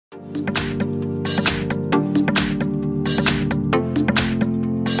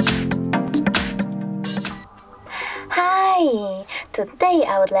Today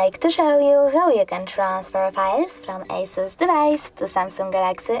I would like to show you how you can transfer files from Asus device to Samsung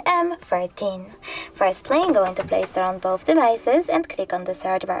Galaxy M13. Firstly, go into Play Store on both devices and click on the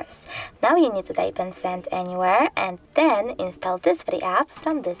search bars. Now you need to type in Send Anywhere and then install this free app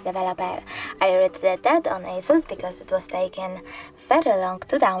from this developer. I already did that on Asus because it was taking very long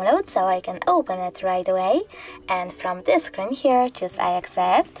to download, so I can open it right away. And from this screen here, choose I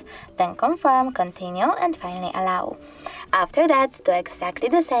accept, then confirm, continue and finally allow. After that, do exactly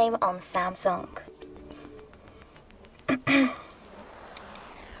the same on Samsung.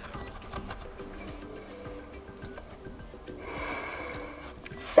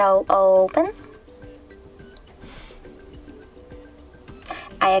 So open.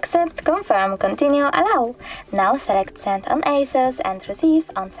 I accept, confirm, continue, allow. Now select Send on Asus and Receive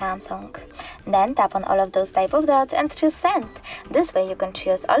on Samsung. Then tap on all of those type of dots and choose Send. This way you can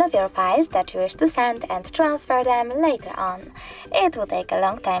choose all of your files that you wish to send and transfer them later on. It will take a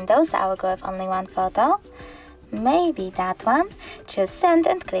long time though, so I will go with only one photo. Maybe that one. Choose Send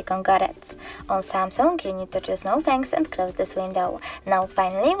and click on Got It. On Samsung, you need to choose No Thanks and close this window. Now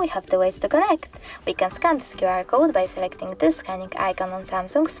finally, we have the ways to connect. We can scan this QR code by selecting this scanning icon on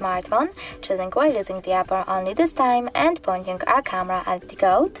Samsung smartphone, choosing while using the app or only this time, and pointing our camera at the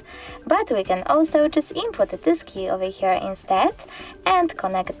code. But we can also just input this key over here instead and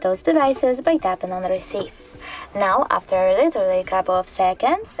connect those devices by tapping on Receive. Now, after literally a couple of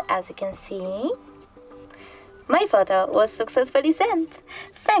seconds, as you can see, my photo was successfully sent.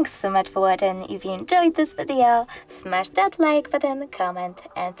 Thanks so much for watching. If you enjoyed this video, smash that like button, comment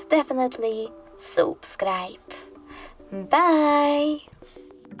and definitely subscribe. Bye!